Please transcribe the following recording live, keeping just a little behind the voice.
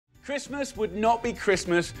Christmas would not be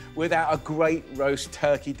Christmas without a great roast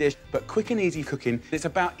turkey dish, but quick and easy cooking. It's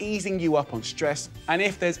about easing you up on stress, and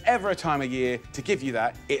if there's ever a time of year to give you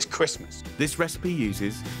that, it's Christmas. This recipe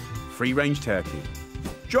uses free-range turkey,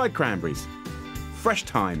 dried cranberries, fresh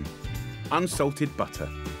thyme, unsalted butter,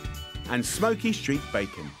 and smoky street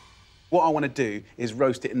bacon. What I want to do is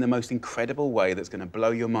roast it in the most incredible way that's going to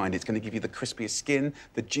blow your mind. It's going to give you the crispiest skin,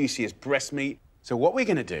 the juiciest breast meat. So what we're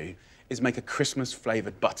going to do is make a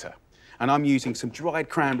Christmas-flavoured butter. And I'm using some dried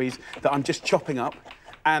cranberries that I'm just chopping up,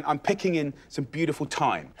 and I'm picking in some beautiful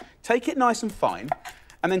thyme. Take it nice and fine,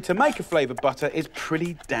 and then to make a flavoured butter is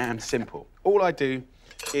pretty damn simple. All I do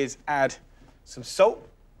is add some salt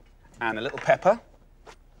and a little pepper,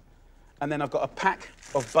 and then I've got a pack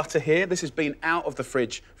of butter here. This has been out of the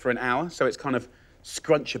fridge for an hour, so it's kind of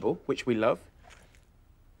scrunchable, which we love.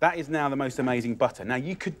 That is now the most amazing butter. Now,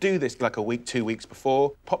 you could do this like a week, 2 weeks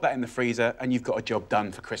before, pop that in the freezer, and you've got a job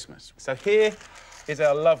done for Christmas. So here is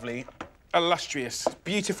our lovely, illustrious,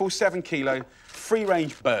 beautiful 7-kilo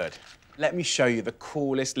free-range bird. Let me show you the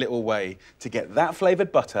coolest little way to get that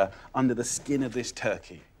flavoured butter under the skin of this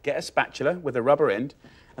turkey. Get a spatula with a rubber end,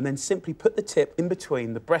 and then simply put the tip in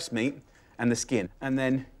between the breast meat and the skin. And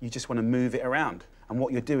then you just want to move it around. And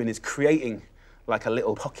what you're doing is creating like a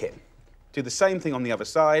little pocket. Do the same thing on the other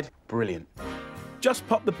side. Brilliant. Just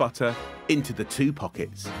pop the butter into the 2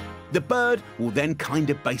 pockets. The bird will then kind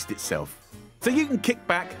of baste itself, so you can kick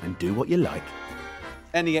back and do what you like.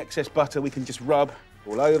 Any excess butter we can just rub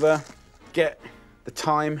all over, get the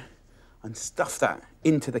thyme and stuff that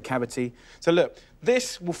into the cavity. So look,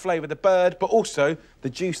 this will flavour the bird, but also the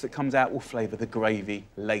juice that comes out will flavour the gravy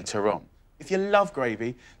later on. If you love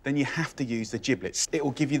gravy, then you have to use the giblets. It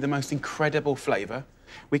will give you the most incredible flavour.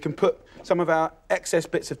 We can put some of our excess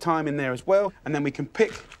bits of thyme in there as well, and then we can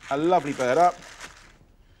pick a lovely bird up,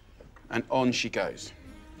 and on she goes.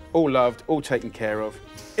 All loved, all taken care of.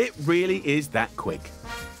 It really is that quick.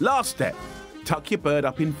 Last step, tuck your bird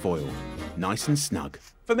up in foil, nice and snug.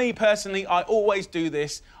 For me personally, I always do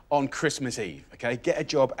this on Christmas Eve, okay? Get a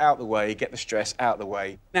job out the way, get the stress out the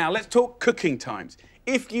way. Now, let's talk cooking times.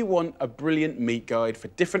 If you want a brilliant meat guide for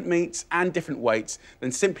different meats and different weights,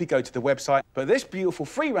 then simply go to the website. But this beautiful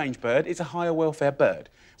free-range bird is a higher welfare bird.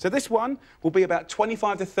 So this one will be about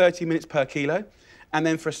 25 to 30 minutes per kilo. And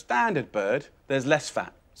then for a standard bird, there's less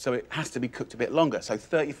fat. So it has to be cooked a bit longer, so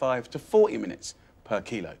 35 to 40 minutes per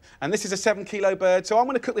kilo. And this is a 7-kilo bird, so I'm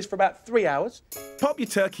going to cook this for about 3 hours. Pop your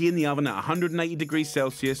turkey in the oven at 180 degrees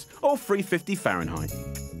Celsius or 350 Fahrenheit.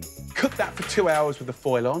 Cook that for 2 hours with the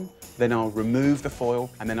foil on. Then I'll remove the foil,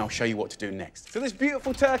 and then I'll show you what to do next. So this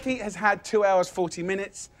beautiful turkey has had 2 hours, 40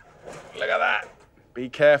 minutes. Look at that. Be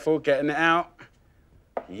careful getting it out.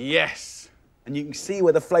 Yes. And you can see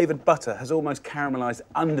where the flavoured butter has almost caramelised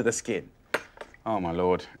under the skin. Oh, my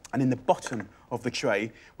Lord. And in the bottom of the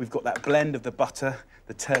tray, we've got that blend of the butter,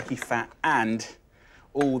 the turkey fat, and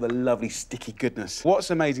all the lovely sticky goodness. What's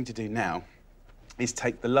amazing to do now is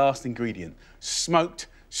take the last ingredient, smoked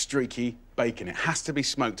streaky bacon. It has to be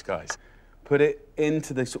smoked, guys. Put it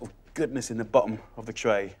into the sort of goodness in the bottom of the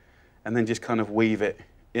tray, and then just kind of weave it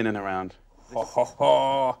in and around. Ho, ho,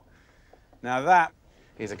 ho. Now that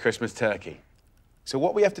is a Christmas turkey. So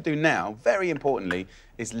what we have to do now, very importantly,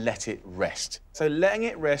 is let it rest. So letting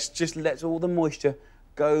it rest just lets all the moisture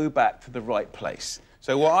go back to the right place.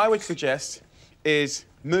 So what I would suggest is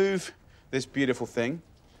move this beautiful thing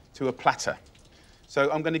to a platter. So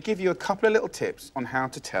I'm going to give you a couple of little tips on how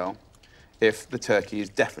to tell if the turkey is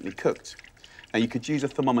definitely cooked. Now, you could use a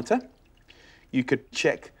thermometer. You could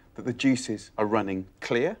check that the juices are running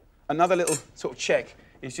clear. Another little sort of check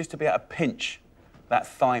is just to be able to pinch that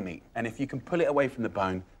thigh meat. And if you can pull it away from the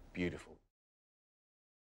bone, beautiful.